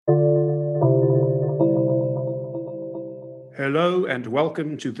Hello and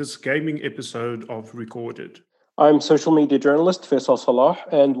welcome to this gaming episode of Recorded. I'm social media journalist Faisal Salah,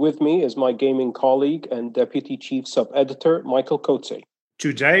 and with me is my gaming colleague and deputy chief sub-editor Michael Coetzee.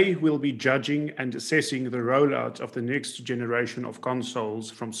 Today we'll be judging and assessing the rollout of the next generation of consoles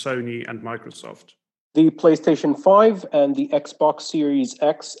from Sony and Microsoft. The PlayStation 5 and the Xbox Series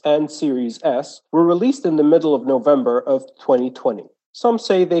X and Series S were released in the middle of November of 2020. Some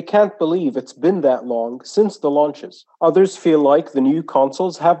say they can't believe it's been that long since the launches. Others feel like the new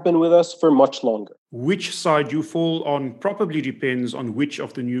consoles have been with us for much longer. Which side you fall on probably depends on which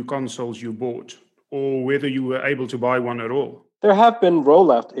of the new consoles you bought, or whether you were able to buy one at all. There have been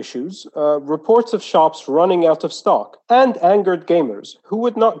rollout issues, reports of shops running out of stock, and angered gamers who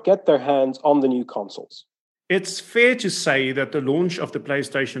would not get their hands on the new consoles. It's fair to say that the launch of the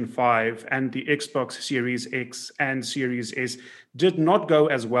PlayStation 5 and the Xbox Series X and Series S did not go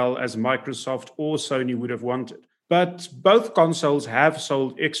as well as Microsoft or Sony would have wanted. But both consoles have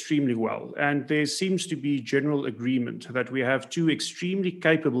sold extremely well, and there seems to be general agreement that we have two extremely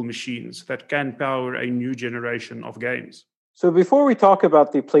capable machines that can power a new generation of games. So before we talk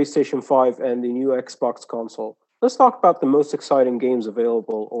about the PlayStation 5 and the new Xbox console, let's talk about the most exciting games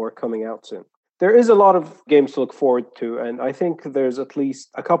available or coming out soon. There is a lot of games to look forward to, and I think there's at least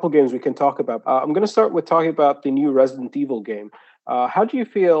a couple games we can talk about. I'm going to start with talking about the new Resident Evil game. How do you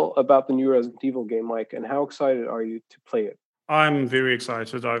feel about the new Resident Evil game, Mike, and how excited are you to play it? I'm very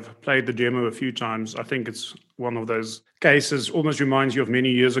excited. I've played the demo a few times. I think it's one of those cases, almost reminds you of many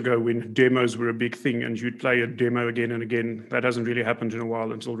years ago when demos were a big thing and you'd play a demo again and again. That hasn't really happened in a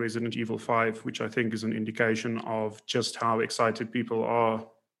while until Resident Evil 5, which I think is an indication of just how excited people are.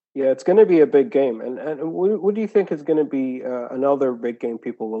 Yeah, it's going to be a big game. And what do you think is going to be another big game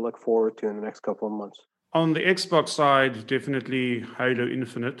people will look forward to in the next couple of months? On the Xbox side, definitely Halo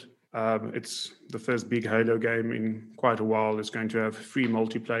Infinite. It's the first big Halo game in quite a while. It's going to have free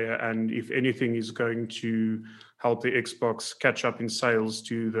multiplayer, and if anything is going to help the Xbox catch up in sales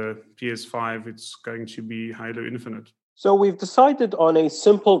to the PS5, it's going to be Halo Infinite. So we've decided on a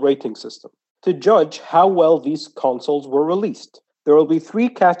simple rating system to judge how well these consoles were released. There will be three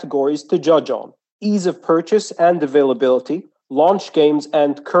categories to judge on: ease of purchase and availability, launch games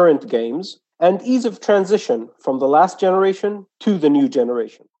and current games, and ease of transition from the last generation to the new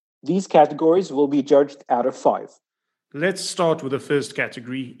generation. These categories will be judged out of 5. Let's start with the first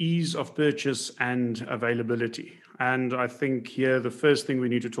category, ease of purchase and availability. And I think here the first thing we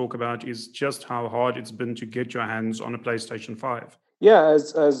need to talk about is just how hard it's been to get your hands on a PlayStation 5. Yeah,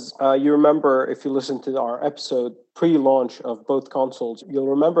 as you remember, if you listen to our episode pre-launch of both consoles, you'll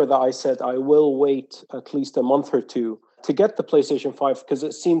remember that I said I will wait at least a month or two to get the PlayStation 5 because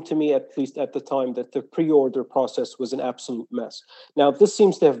it seemed to me, at least at the time, that the pre-order process was an absolute mess. Now, this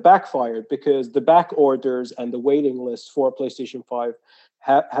seems to have backfired because the back orders and the waiting list for PlayStation 5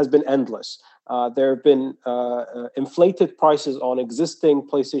 has been endless. There have been inflated prices on existing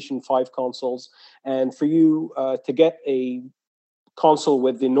PlayStation 5 consoles, and for you to get a console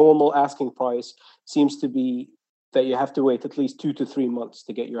with the normal asking price seems to be that you have to wait at least 2 to 3 months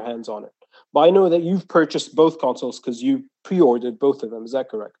to get your hands on it. But I know that you've purchased both consoles because you pre-ordered both of them. Is that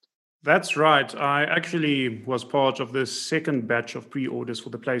correct? That's right. I actually was part of the second batch of pre-orders for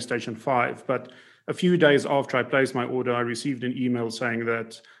the PlayStation 5, but a few days after I placed my order, I received an email saying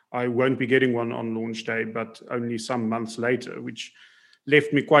that I won't be getting one on launch day, but only some months later, which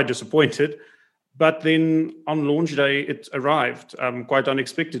left me quite disappointed. But then on launch day, it arrived quite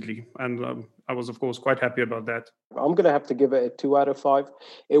unexpectedly. And I was, of course, quite happy about that. I'm going to have to give it a 2 out of 5.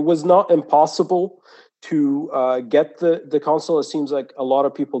 It was not impossible to get the console. It seems like a lot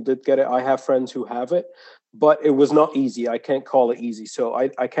of people did get it. I have friends who have it, but it was not easy. I can't call it easy. So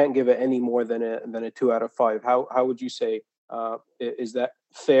I can't give it any more than a 2 out of 5. How would you say? Is that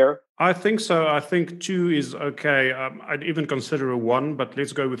fair? I think so. I think 2 is okay. I'd even consider a 1, but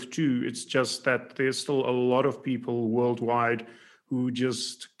let's go with 2. It's just that there's still a lot of people worldwide who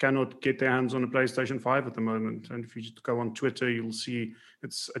just cannot get their hands on a PlayStation 5 at the moment. And if you just go on Twitter, you'll see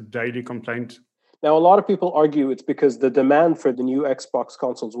it's a daily complaint. Now, a lot of people argue it's because the demand for the new Xbox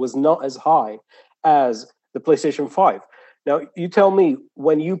consoles was not as high as the PlayStation 5. Now, you tell me,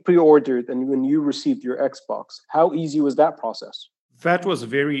 when you pre-ordered and when you received your Xbox, how easy was that process? That was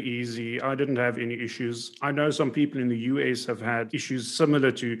very easy. I didn't have any issues. I know some people in the US have had issues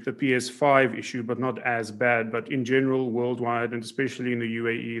similar to the PS5 issue, but not as bad. But in general, worldwide, and especially in the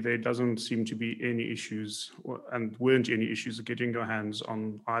UAE, there doesn't seem to be any issues and weren't any issues getting your hands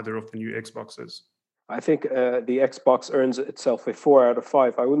on either of the new Xboxes. I think the Xbox earns itself a 4 out of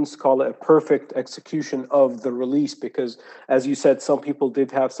 5. I wouldn't call it a perfect execution of the release because, as you said, some people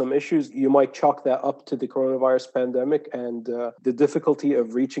did have some issues. You might chalk that up to the coronavirus pandemic and the difficulty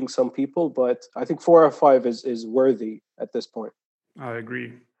of reaching some people. But I think 4 out of 5 is worthy at this point. I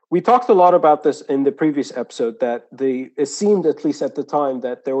agree. We talked a lot about this in the previous episode that it seemed, at least at the time,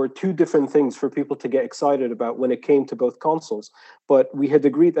 that there were two different things for people to get excited about when it came to both consoles. But we had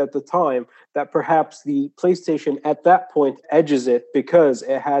agreed at the time that perhaps the PlayStation at that point edges it because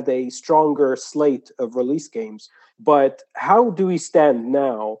it had a stronger slate of release games. But how do we stand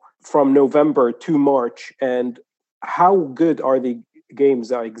now from November to March, and how good are the games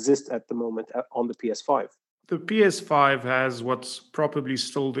that exist at the moment on the PS5? The PS5 has what's probably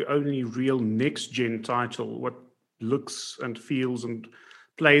still the only real next-gen title, what looks and feels and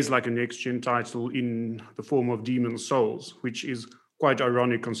plays like a next-gen title in the form of Demon's Souls, which is quite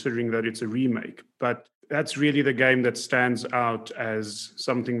ironic considering that it's a remake. But that's really the game that stands out as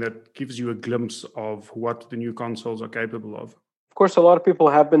something that gives you a glimpse of what the new consoles are capable of. Of course, a lot of people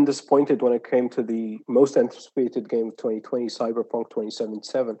have been disappointed when it came to the most anticipated game of 2020, Cyberpunk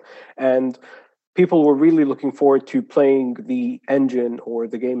 2077. And people were really looking forward to playing the engine or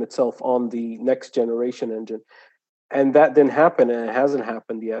the game itself on the next generation engine. And that didn't happen, and it hasn't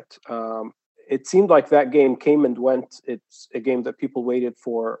happened yet. It seemed like that game came and went. It's a game that people waited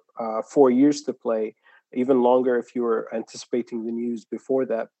for 4 years to play, even longer if you were anticipating the news before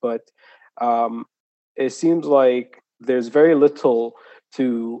that. But it seems like there's very little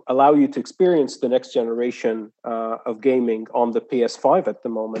to allow you to experience the next generation of gaming on the PS5 at the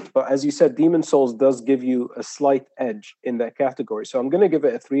moment. But as you said, Demon's Souls does give you a slight edge in that category. So I'm going to give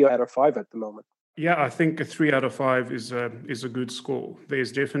it a 3 out of 5 at the moment. Yeah, I think a 3 out of 5 is a good score.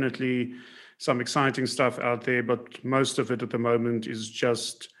 There's definitely some exciting stuff out there, but most of it at the moment is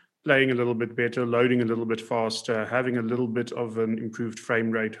just playing a little bit better, loading a little bit faster, having a little bit of an improved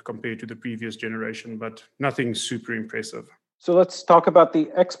frame rate compared to the previous generation, but nothing super impressive. So let's talk about the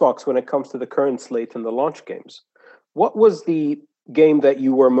Xbox when it comes to the current slate and the launch games. What was the game that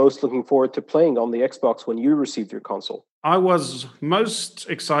you were most looking forward to playing on the Xbox when you received your console? I was most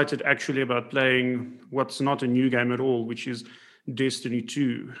excited actually about playing what's not a new game at all, which is Destiny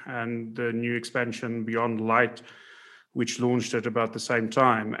 2 and the new expansion Beyond Light, which launched at about the same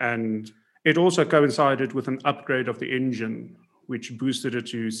time. And it also coincided with an upgrade of the engine, which boosted it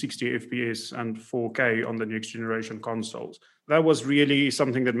to 60 FPS and 4K on the next generation consoles. That was really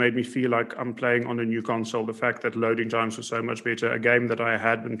something that made me feel like I'm playing on a new console. The fact that loading times were so much better, a game that I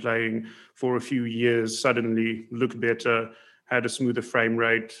had been playing for a few years suddenly looked better, had a smoother frame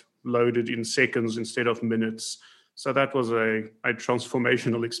rate, loaded in seconds instead of minutes. So that was a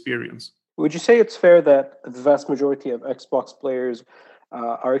transformational experience. Would you say it's fair that the vast majority of Xbox players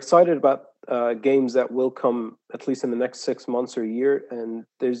are excited about games that will come at least in the next 6 months or a year, and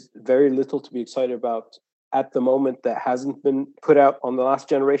there's very little to be excited about at the moment that hasn't been put out on the last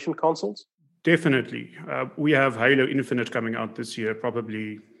generation consoles? Definitely. We have Halo Infinite coming out this year,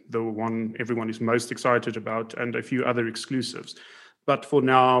 probably the one everyone is most excited about, and a few other exclusives. But for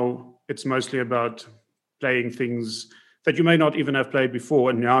now, it's mostly about playing things that you may not even have played before,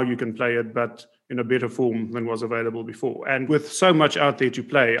 and now you can play it, but in a better form than was available before. And with so much out there to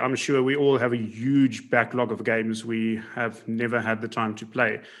play, I'm sure we all have a huge backlog of games we have never had the time to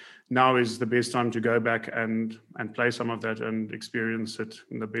play. Now is the best time to go back and play some of that and experience it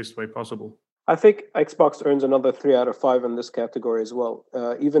in the best way possible. I think Xbox earns another 3 out of 5 in this category as well.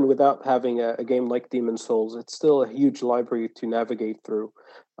 Even without having a game like Demon's Souls, it's still a huge library to navigate through.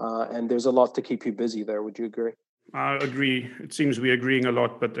 And there's a lot to keep you busy there. Would you agree? I agree. It seems we're agreeing a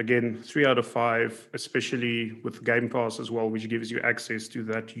lot, but again, 3 out of 5, especially with Game Pass as well, which gives you access to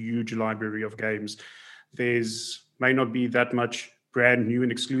that huge library of games. There's may not be that much brand new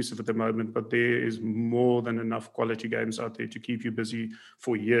and exclusive at the moment, but there is more than enough quality games out there to keep you busy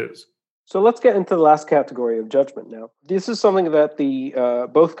for years. So let's get into the last category of judgment now. This is something that the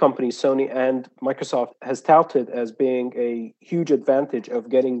both companies, Sony and Microsoft, has touted as being a huge advantage of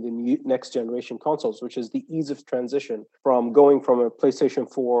getting the next generation consoles, which is the ease of transition from going from a PlayStation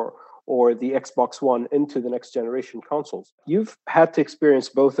 4 or the Xbox One into the next generation consoles. You've had to experience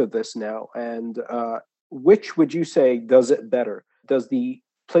both of this now, and which would you say does it better? Does the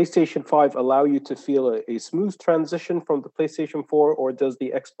PlayStation 5 allow you to feel a smooth transition from the PlayStation 4, or does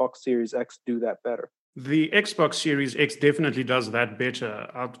the Xbox Series X do that better? The Xbox Series X definitely does that better.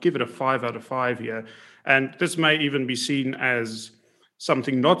 I'll give it a 5 out of 5 here. And this may even be seen as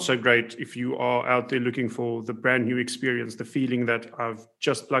something not so great if you are out there looking for the brand new experience, the feeling that I've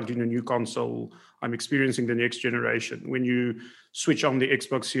just plugged in a new console, I'm experiencing the next generation. When you switch on the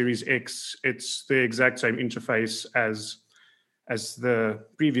Xbox Series X, it's the exact same interface as the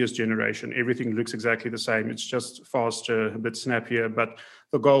previous generation. Everything looks exactly the same. It's just faster, a bit snappier. But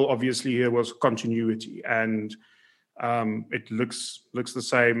the goal, obviously, here was continuity, and it looks the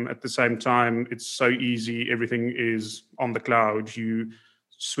same. At the same time, it's so easy. Everything is on the cloud. You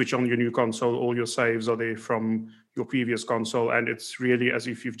switch on your new console, all your saves are there from your previous console, and it's really as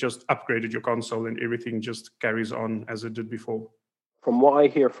if you've just upgraded your console, and everything just carries on as it did before. From what I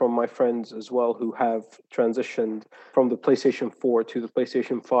hear from my friends as well who have transitioned from the PlayStation 4 to the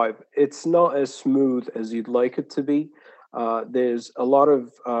PlayStation 5, it's not as smooth as you'd like it to be. There's a lot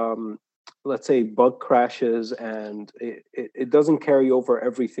of, let's say, bug crashes, and it doesn't carry over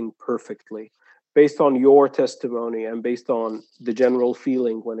everything perfectly. Based on your testimony and based on the general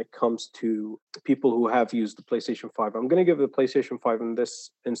feeling when it comes to people who have used the PlayStation 5, I'm going to give the PlayStation 5 in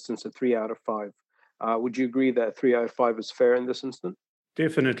this instance a 3 out of 5. Would you agree that 3 out of 5 is fair in this instance?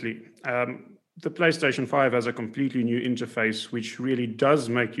 Definitely. The PlayStation 5 has a completely new interface, which really does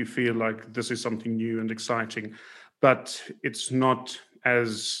make you feel like this is something new and exciting, but it's not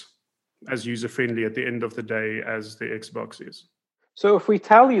as user-friendly at the end of the day as the Xbox is. So if we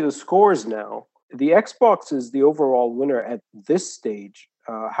tally the scores now, the Xbox is the overall winner at this stage.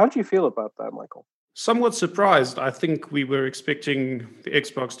 How do you feel about that, Michael? Somewhat surprised. I think we were expecting the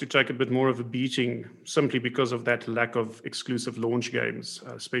Xbox to take a bit more of a beating simply because of that lack of exclusive launch games,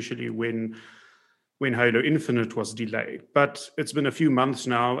 especially when Halo Infinite was delayed. But it's been a few months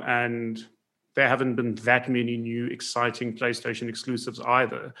now, and there haven't been that many new exciting PlayStation exclusives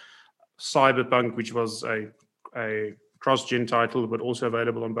either. Cyberpunk, which was a cross-gen title, but also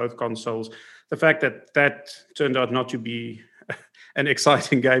available on both consoles. The fact that turned out not to be an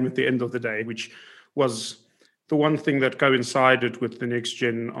exciting game at the end of the day, which was the one thing that coincided with the next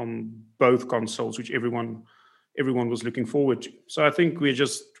gen on both consoles, which everyone was looking forward to. So I think we're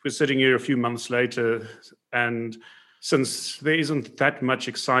sitting here a few months later, and since there isn't that much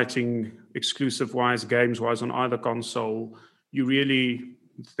exciting exclusive-wise, games-wise on either console, you really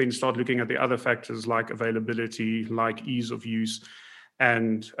then start looking at the other factors like availability, like ease of use.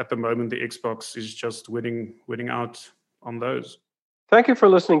 And at the moment, the Xbox is just winning out on those. Thank you for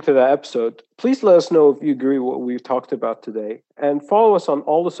listening to that episode. Please let us know if you agree with what we've talked about today, and follow us on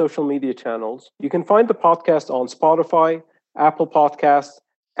all the social media channels. You can find the podcast on Spotify, Apple Podcasts,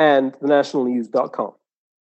 and thenationalnews.com.